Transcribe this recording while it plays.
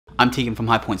I'm Tegan from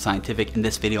High Point Scientific. In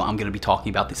this video, I'm going to be talking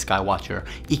about the Skywatcher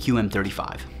EQM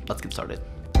 35. Let's get started.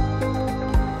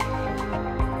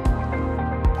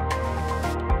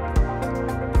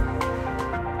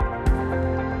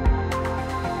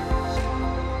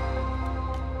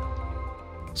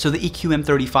 So the EQM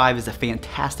 35 is a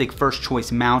fantastic first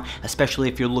choice mount, especially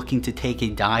if you're looking to take a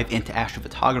dive into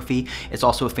astrophotography. It's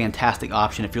also a fantastic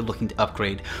option if you're looking to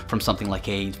upgrade from something like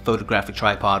a photographic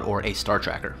tripod or a star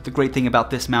tracker. The great thing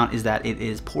about this mount is that it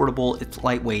is portable, it's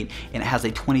lightweight, and it has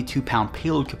a 22-pound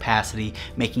payload capacity,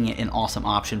 making it an awesome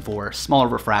option for smaller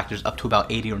refractors up to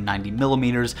about 80 or 90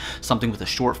 millimeters, something with a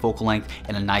short focal length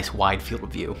and a nice wide field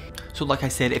of view. So like I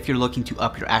said, if you're looking to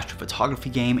up your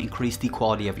astrophotography game, increase the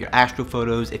quality of your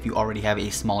astrophotos, if you already have a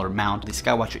smaller mount, the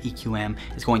Skywatcher EQM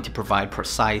is going to provide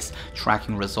precise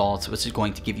tracking results, which is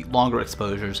going to give you longer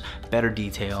exposures, better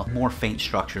detail, more faint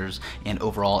structures, and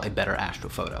overall a better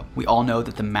astrophoto. We all know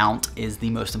that the mount is the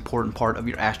most important part of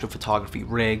your astrophotography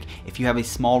rig. If you have a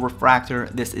small refractor,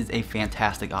 this is a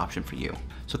fantastic option for you.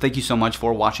 So thank you so much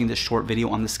for watching this short video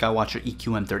on the Skywatcher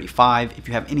EQM 35. If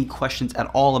you have any questions at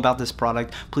all about this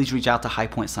product, please reach out to High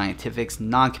Point Scientific's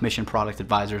non-commissioned product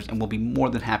advisors, and we'll be more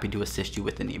than happy to assist you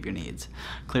with any of your needs.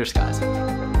 Clear skies.